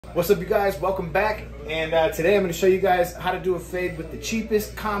What's up, you guys? Welcome back. And today I'm going to show you guys how to do a fade with the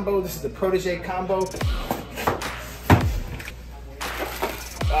cheapest combo. This is the Protege combo.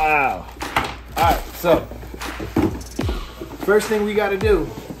 Wow. Alright, so first thing we got to do,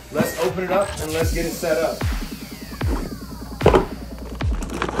 let's open it up and let's get it set up.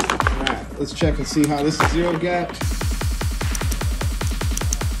 Alright, let's check and see how this is zero gap.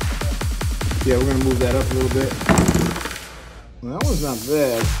 Yeah, we're going to move that up a little bit. Well, that one's not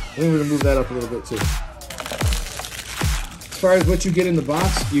bad. I think we're going to move that up a little bit too. As far as what you get in the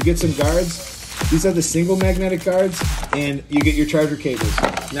box, you get some guards. These are the single magnetic guards, and you get your charger cables.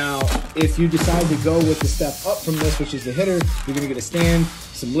 Now, if you decide to go with the step up from this, which is the hitter, you're going to get a stand,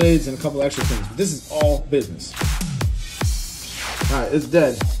 some lids, and a couple extra things. But this is all business. All right, it's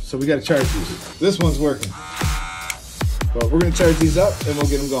dead, so we got to charge these. This one's working. But we're going to charge these up, and we'll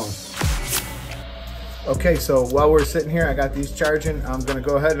get them going. Okay, so while we're sitting here, I got these charging. I'm gonna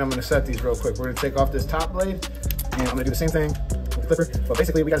go ahead and I'm gonna set these real quick. We're gonna take off this top blade, and I'm gonna do the same thing with the clipper, but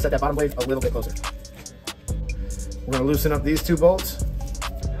basically we gotta set that bottom blade a little bit closer. We're gonna loosen up these two bolts,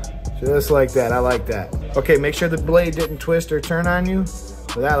 just like that. I like that. Okay, make sure the blade didn't twist or turn on you.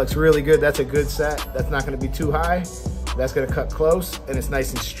 So that looks really good. That's a good set. That's not gonna be too high. That's gonna cut close, and it's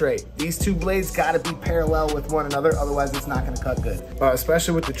nice and straight. These two blades gotta be parallel with one another, otherwise it's not gonna cut good.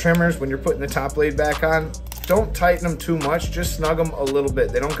 Especially with the trimmers, when you're putting the top blade back on, don't tighten them too much, just snug them a little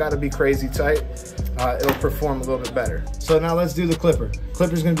bit. They don't gotta be crazy tight. It'll perform a little bit better. So now let's do the clipper.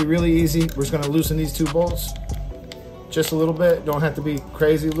 Clipper's gonna be really easy. We're just gonna loosen these two bolts just a little bit. Don't have to be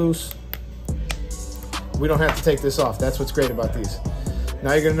crazy loose. We don't have to take this off. That's what's great about these.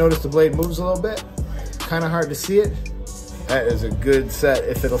 Now you're gonna notice the blade moves a little bit. Kind of hard to see it. That is a good set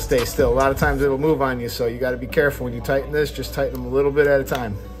if it'll stay still. A lot of times it'll move on you, so you got to be careful when you tighten this. Just tighten them a little bit at a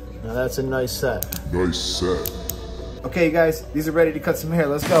time. Now that's a nice set. Nice set. Okay, guys, these are ready to cut some hair.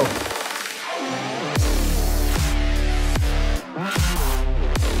 Let's go.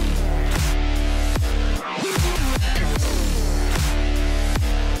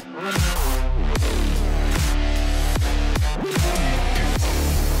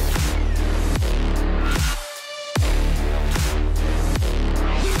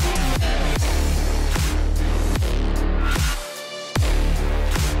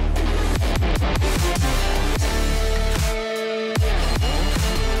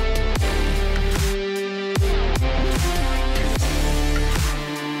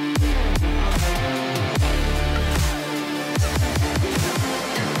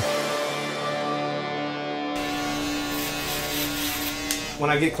 When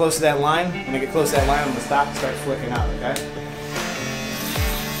I get close to that line, I'm gonna stop and start flicking out, okay?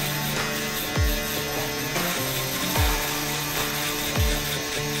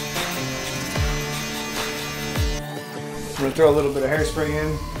 I'm gonna throw a little bit of hairspray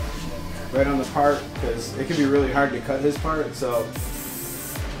in right on the part, because it can be really hard to cut his part, so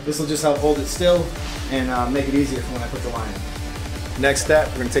this will just help hold it still and make it easier for when I put the line in. Next step,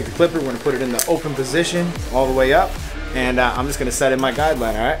 we're gonna take the clipper, we're gonna put it in the open position all the way up. And I'm just gonna set in my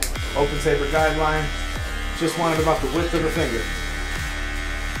guideline, all right? Open taper guideline, just want it about the width of the finger.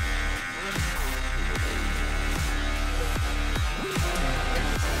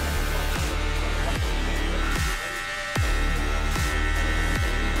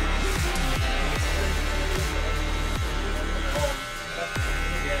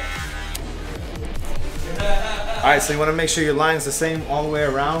 All right, so you want to make sure your line's the same all the way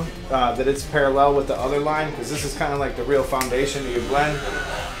around, that it's parallel with the other line, because this is kind of like the real foundation of your blend.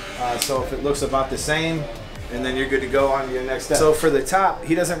 So if it looks about the same, and then you're good to go on to your next step. So for the top,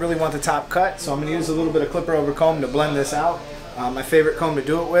 he doesn't really want the top cut, so I'm going to use a little bit of clipper over comb to blend this out. My favorite comb to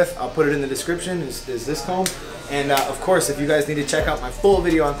do it with, I'll put it in the description, is this comb. And of course, if you guys need to check out my full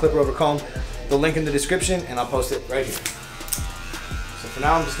video on clipper over comb, the link in the description, and I'll post it right here. So for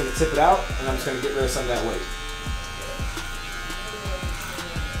now, I'm just going to tip it out, and I'm just going to get rid of some of that weight.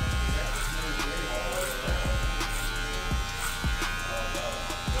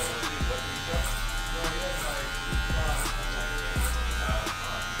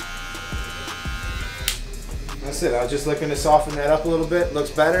 That's it. I was just looking to soften that up a little bit.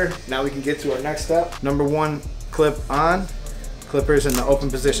 Looks better. Now we can get to our next step. Number one, clip on. Clipper's in the open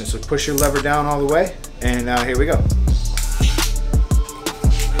position. So push your lever down all the way, and here we go.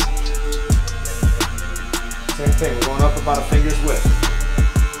 Same thing. We're going up about a finger's width.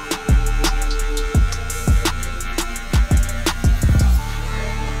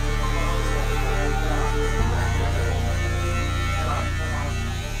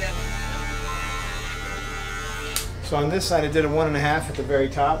 So on this side I did a 1.5 at the very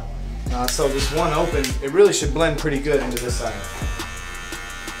top. So this one open, it really should blend pretty good into this side.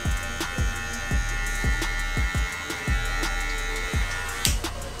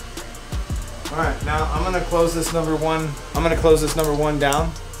 All right, now I'm gonna close this number one. I'm gonna close this number one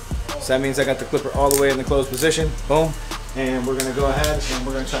down. So that means I got the clipper all the way in the closed position. Boom. And we're gonna go ahead and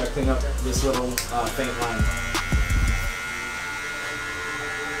we're gonna try to clean up this little faint line.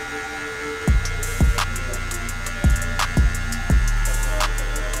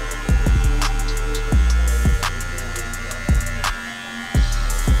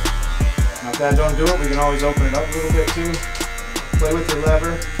 Now if that don't do it, we can always open it up a little bit too. Play with your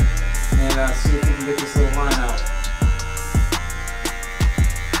lever and see if we can get this little line out.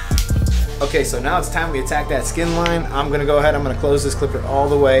 Okay, so now it's time we attack that skin line. I'm gonna go ahead, I'm gonna close this clipper all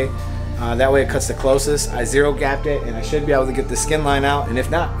the way. That way it cuts the closest. I zero gapped it and I should be able to get the skin line out, and if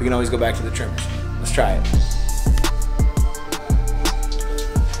not, we can always go back to the trimmers. Let's try it.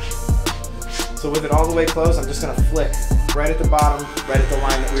 So with it all the way closed, I'm just gonna flick right at the bottom, right at the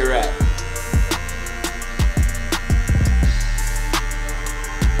line that we were at.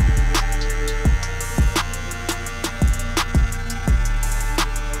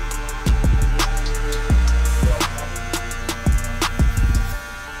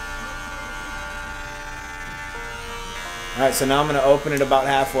 All right, so now I'm gonna open it about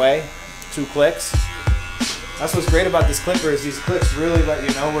halfway, 2 clicks. That's what's great about this clipper is these clicks really let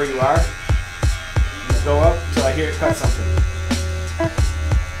you know where you are. I'm gonna go up until I hear it cut something. All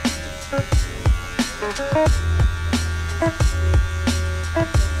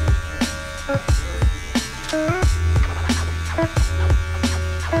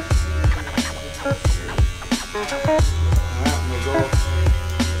right, I'm gonna go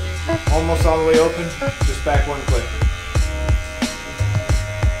almost all the way open, just back 1 click.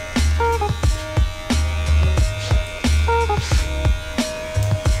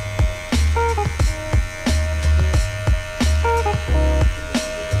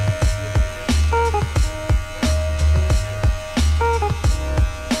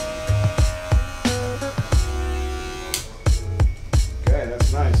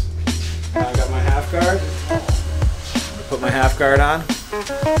 Nice. Now I got my half guard. Put my half guard on.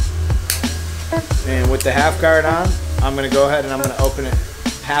 And with the half guard on, I'm going to go ahead and I'm going to open it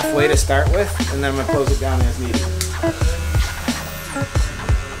halfway to start with, and then I'm going to close it down as needed.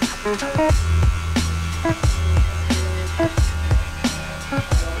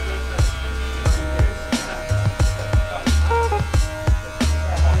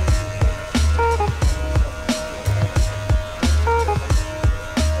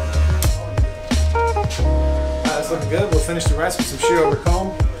 Looking good. We'll finish the rest with some shear over comb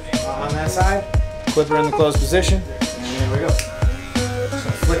on that side. Clipper in the closed position, and there we go. Just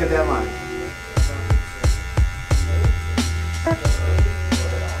gonna flick at that line.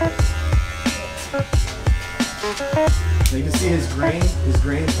 Now you can see his grain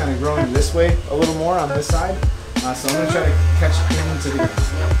is kind of growing this way a little more on this side. So I'm gonna try to catch him into the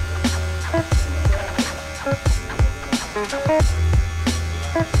ground.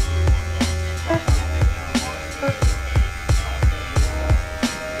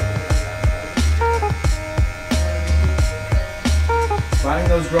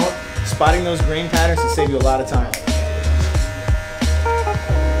 Spotting those grain patterns will save you a lot of time.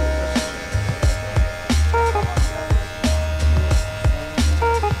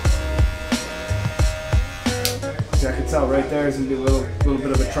 See, I can tell right there is going to be a little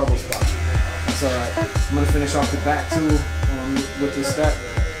bit of a trouble spot. That's alright. I'm going to finish off the back too with this step.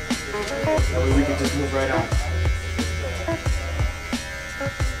 That way we can just move right on.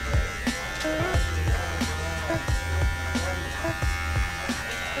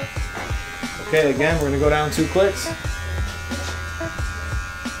 Okay, again, we're going to go down 2 clicks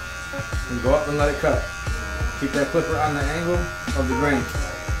and go up and let it cut. Keep that clipper on the angle of the grain.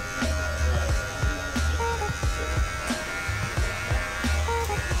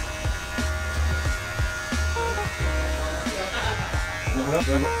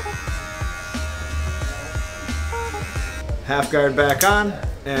 Half guard back on,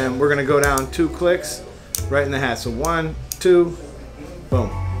 and we're going to go down 2 clicks right in the hat. So 1, 2, boom.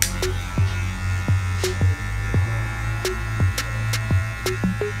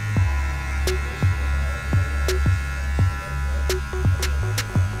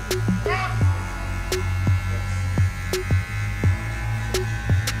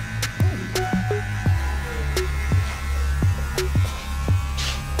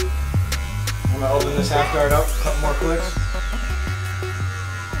 I'm going to open this half guard up, a couple more clicks.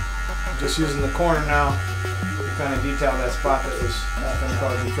 Just using the corner now to kind of detail that spot that was going to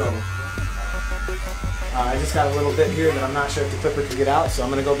cause me trouble. I just got a little bit here that I'm not sure if the clipper can get out, so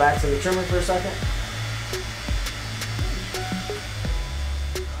I'm going to go back to the trimmer for a second.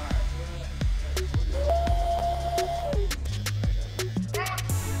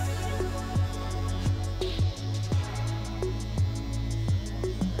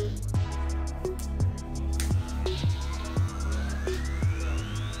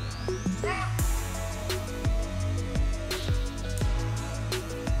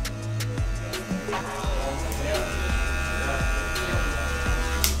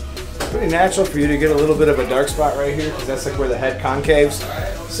 pretty natural for you to get a little bit of a dark spot right here because that's like where the head concaves.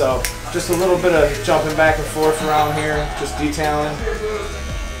 So just a little bit of jumping back and forth around here, just detailing.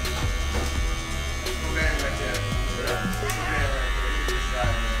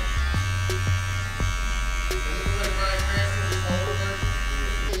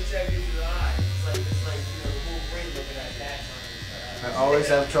 I always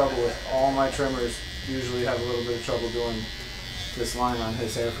have trouble with all my trimmers. Usually have a little bit of trouble doing this line on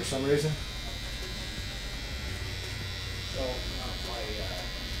his hair for some reason.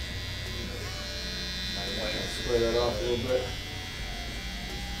 Spray that off a little bit.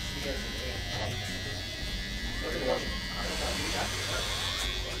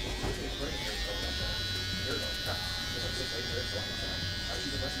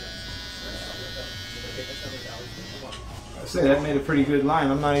 I say that made a pretty good line.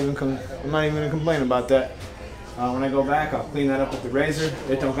 I'm not even gonna complain about that. When I go back, I'll clean that up with the razor.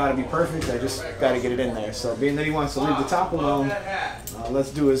 It don't gotta be perfect. I just gotta get it in there. So being that he wants to leave the top alone,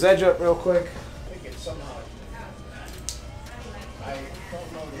 let's do his edge up real quick.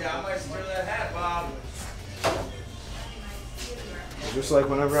 Yeah, I might steal that hat, Bob. Just like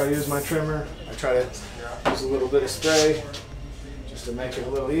whenever I use my trimmer, I try to use a little bit of spray just to make it a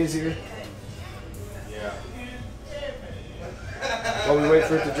little easier. Yeah. While we wait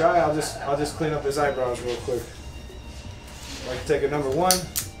for it to dry, I'll just clean up his eyebrows real quick. I like to take a number 1,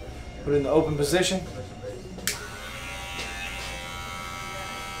 put it in the open position.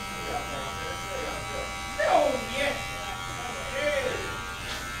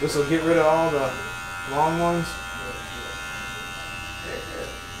 This will get rid of all the long ones.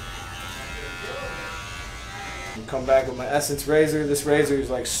 And come back with my Essence razor. This razor is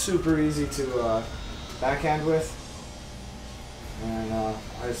like super easy to backhand with. And I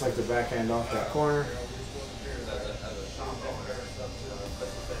just like to backhand off that corner.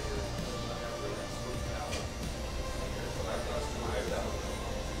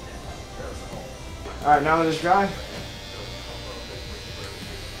 Alright, now that it's dry,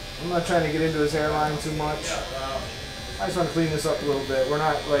 I'm not trying to get into his hairline too much. I just want to clean this up a little bit. We're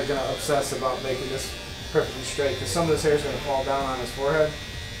not like going to obsess about making this perfectly straight because some of this hair is going to fall down on his forehead.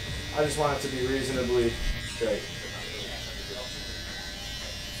 I just want it to be reasonably straight.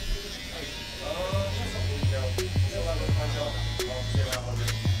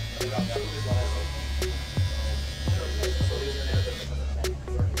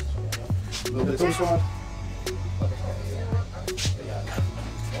 A little bit of tool swab.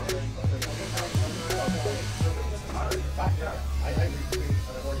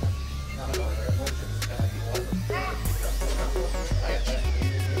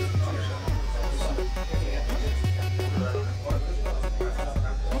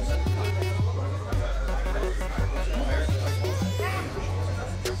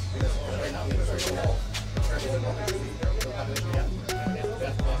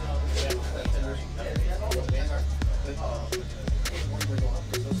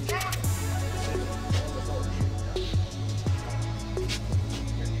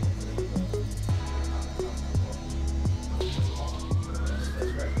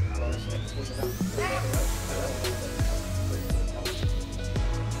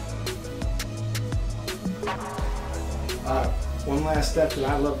 One last step that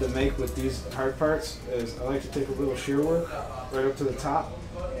I love to make with these hard parts is I like to take a little shear work right up to the top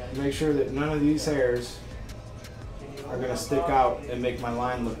and make sure that none of these hairs are going to stick out and make my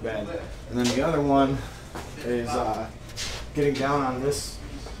line look bad. And then the other one is getting down on this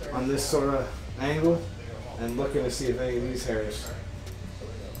sort of angle and looking to see if any of these hairs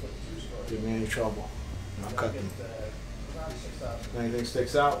give me any trouble. And I'll cut them. If anything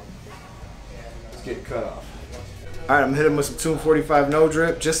sticks out, it's getting cut off. Alright, I'm hitting with some 245 no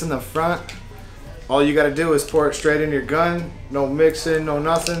drip just in the front. All you got to do is pour it straight in your gun. No mixing, no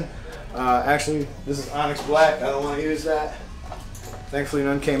nothing. Actually, this is Onyx Black. I don't want to use that. Thankfully,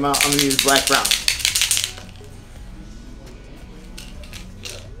 none came out. I'm going to use Black Brown.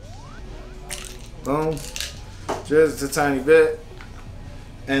 Boom. Just a tiny bit.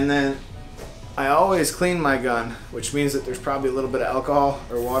 And then I always clean my gun, which means that there's probably a little bit of alcohol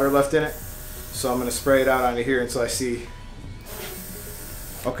or water left in it. So I'm going to spray it out onto here until I see,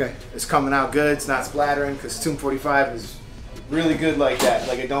 okay, it's coming out good. It's not splattering because 245 is really good like that.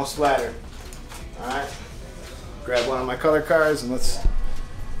 Like it don't splatter. All right. Grab one of my color cards and let's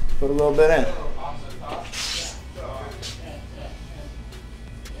put a little bit in.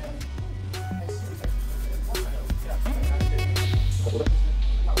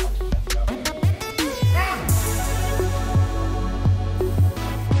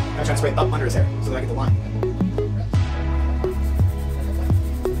 I'm trying to spray up under his hair so that I get the line.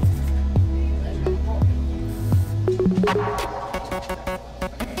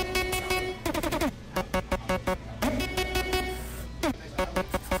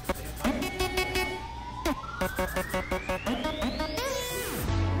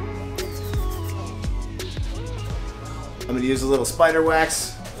 I'm going to use a little spider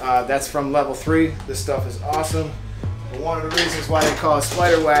wax. That's from level 3. This stuff is awesome. But one of the reasons why they call it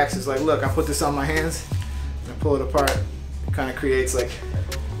spider wax is like, look, I put this on my hands and I pull it apart. It kind of creates like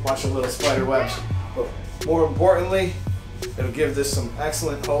a bunch of little spider webs. But more importantly, it'll give this some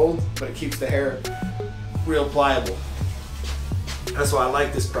excellent hold, but it keeps the hair real pliable. That's why I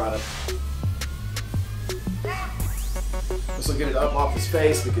like this product. This will get it up off his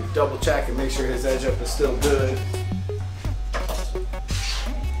face. We can double check and make sure his edge up is still good.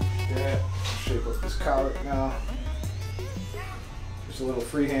 Yeah, shape up this colic now. Just a little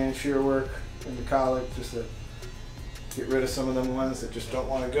freehand shear work in the colic just to get rid of some of them ones that just don't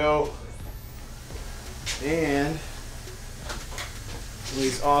want to go. And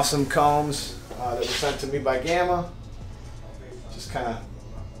these awesome combs that were sent to me by Gamma. Just kind of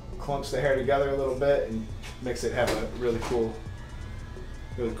clumps the hair together a little bit and makes it have a really cool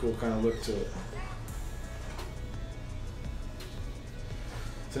kind of look to it.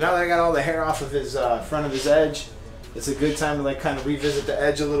 So now that I got all the hair off of his front of his edge, it's a good time to like kind of revisit the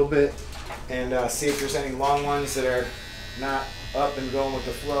edge a little bit and see if there's any long ones that are not up and going with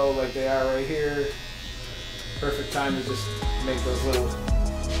the flow like they are right here. Perfect time to just make those little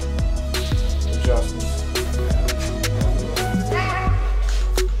adjustments.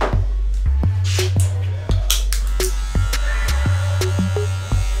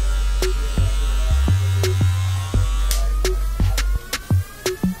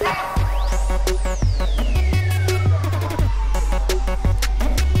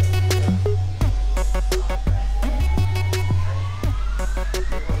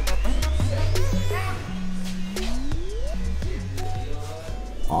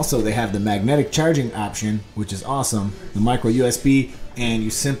 Also, they have the magnetic charging option, which is awesome. The micro USB, and you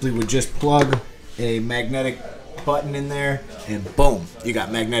simply would just plug a magnetic button in there, and boom, you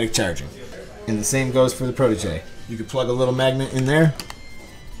got magnetic charging. And the same goes for the Protege. You could plug a little magnet in there,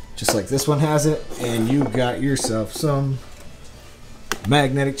 just like this one has it, and you got yourself some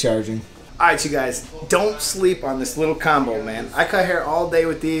magnetic charging. Alright, you guys, don't sleep on this little combo, man. I cut hair all day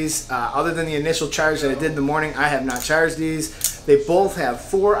with these. Other than the initial charge that I did in the morning, I have not charged these. They both have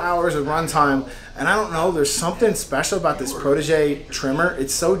 4 hours of runtime, and I don't know, there's something special about this Protege trimmer.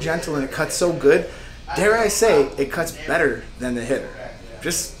 It's so gentle and it cuts so good. Dare I say, it cuts better than the hitter.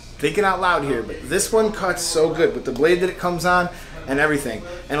 Just thinking out loud here, but this one cuts so good with the blade that it comes on and everything.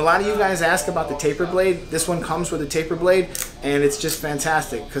 And a lot of you guys ask about the taper blade. This one comes with a taper blade, and it's just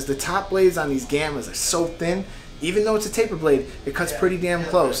fantastic because the top blades on these Gammas are so thin. Even though it's a taper blade, it cuts pretty damn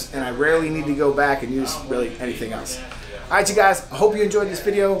close, and I rarely need to go back and use really anything else. Alright, you guys, I hope you enjoyed this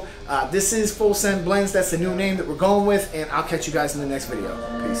video. This is Full Send Blends. That's the new name that we're going with, and I'll catch you guys in the next video.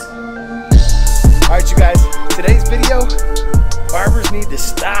 Peace. Alright, you guys, today's video, barbers need to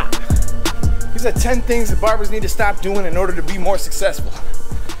stop. These are 10 things that barbers need to stop doing in order to be more successful.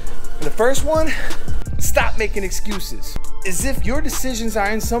 And the first one, stop making excuses. As if your decisions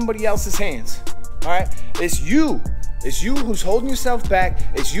are in somebody else's hands. Alright? It's you. It's you who's holding yourself back.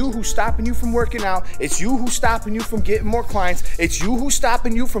 It's you who's stopping you from working out. It's you who's stopping you from getting more clients. It's you who's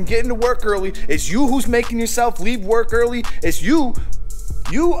stopping you from getting to work early. It's you who's making yourself leave work early. It's you.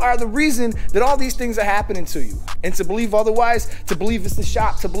 You are the reason that all these things are happening to you. And to believe otherwise, to believe it's the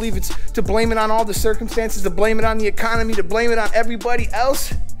shop, to believe it's, to blame it on all the circumstances, to blame it on the economy, to blame it on everybody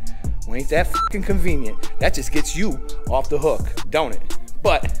else, well, ain't that fucking convenient. That just gets you off the hook, don't it?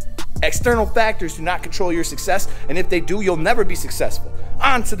 But external factors do not control your success, and if they do, you'll never be successful.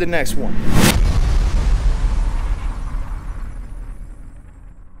 On to the next one.